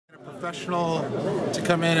professional to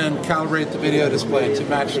come in and calibrate the video display to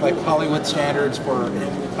match like Hollywood standards for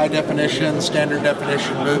high definition, standard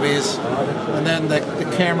definition movies. And then the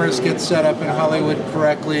cameras get set up in Hollywood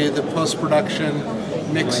correctly, the post-production,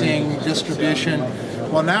 mixing, distribution.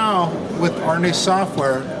 Well, now with our new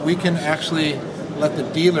software, we can actually let the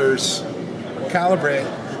dealers calibrate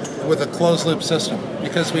with a closed loop system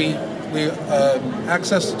because we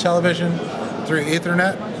access the television through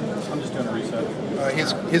Ethernet. I'm just going to reset.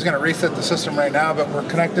 He's going to reset the system right now, but we're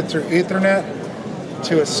connected through Ethernet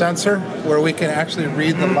to a sensor where we can actually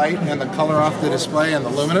read the light and the color off the display and the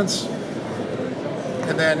luminance.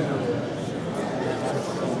 And then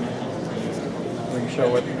we can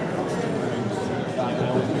show it.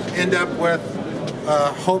 End up with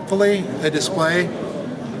hopefully a display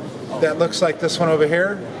that looks like this one over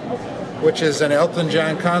here, which is an Elton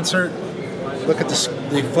John concert. Look at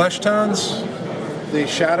the flesh tones, the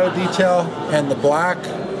shadow detail, and the black.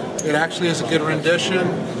 It actually is a good rendition.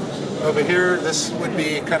 Over here, this would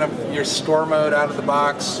be kind of your store mode out of the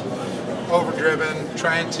box, overdriven,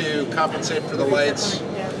 trying to compensate for the lights.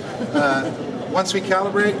 Once we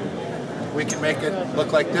calibrate, we can make it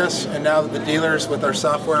look like this, and now that the dealers with our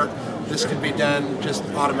software, this can be done just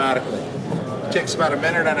automatically. It takes about a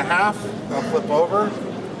minute and a half. I'll flip over.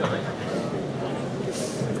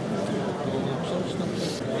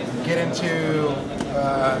 Get into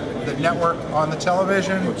the network on the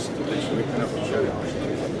television,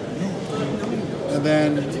 and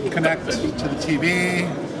then connect to the TV.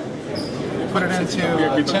 Put it into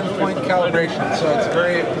a 10-point calibration, so it's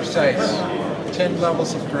very precise. 10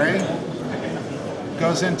 levels of gray.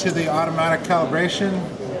 Goes into the automatic calibration,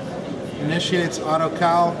 initiates auto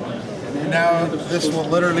cal, and now this will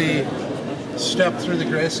literally step through the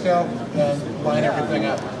grayscale and line everything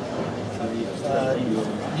up.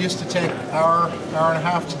 Used to take an hour and a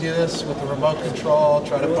half to do this with the remote control,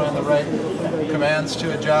 try to find the right commands to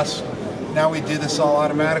adjust. Now we do this all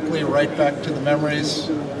automatically, right back to the memories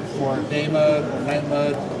for day mode or night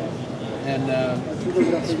mode, and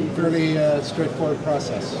it's a fairly straightforward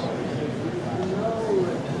process.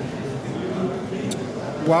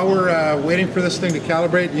 While we're waiting for this thing to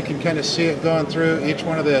calibrate, you can kind of see it going through each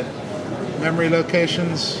one of the memory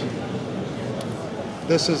locations.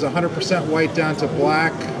 This is 100% white down to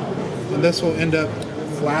black, and this will end up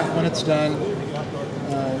flat when it's done.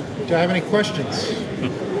 Do I have any questions?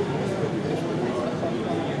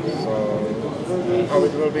 So, how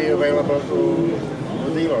it will be available to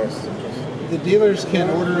the dealers? The dealers can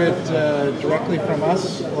order it directly from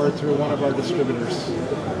us or through one of our distributors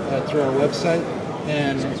through our website,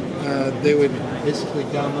 and they would basically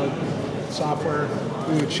download software.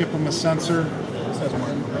 We would ship them a sensor.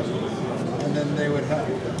 And then they would have,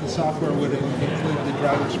 the software would include the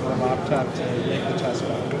drivers for a laptop to make the test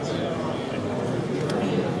patterns.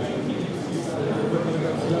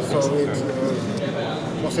 So it's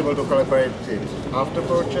possible to calibrate it after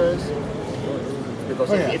purchase?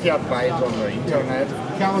 Because if you buy it on the internet...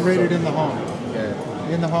 Calibrate it in the home. Yeah.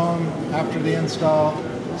 In the home, after the install,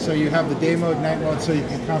 so you have the day mode, night mode, so you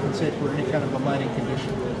can compensate for any kind of a lighting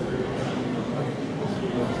condition.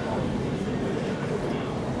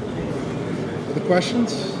 Other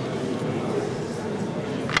questions?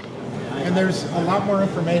 And there's a lot more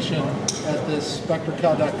information at this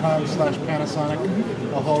SpectraCal.com/Panasonic,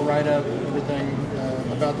 a whole write-up, everything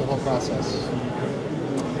about the whole process.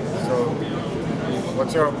 So,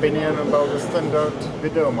 what's your opinion about the standard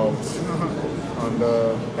video modes on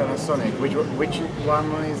the Panasonic? Which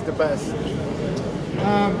one is the best?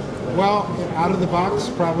 Well, out of the box,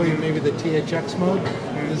 probably maybe the THX mode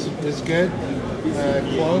is good,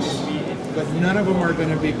 close. But none of them are going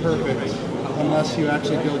to be perfect unless you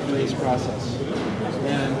actually go through this process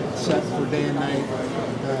and set for day and night.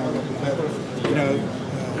 But you know,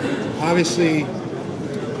 obviously,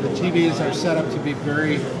 the TVs are set up to be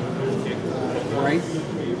very bright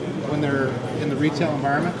when they're in the retail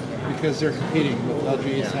environment because they're competing with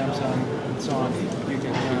LG, Samsung, and so on.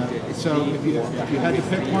 So if you had to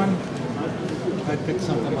pick one, I'd pick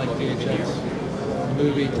something like THX,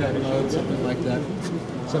 movie type mode, something like that.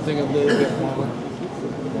 Something a little bit warmer.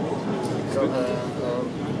 So,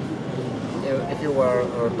 if you were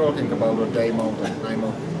talking about the day mode and night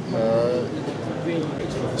mode,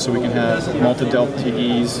 so we can have multi-delta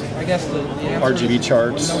TEs, RGB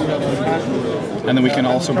charts, and then we can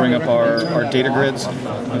also bring up our data grids.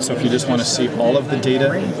 And so if you just want to see all of the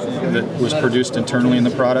data that was produced internally in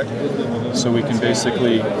the product, so we can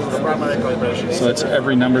basically, so that's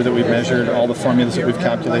every number that we've measured, all the formulas that we've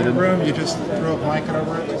calculated. You just throw a blanket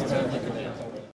over it.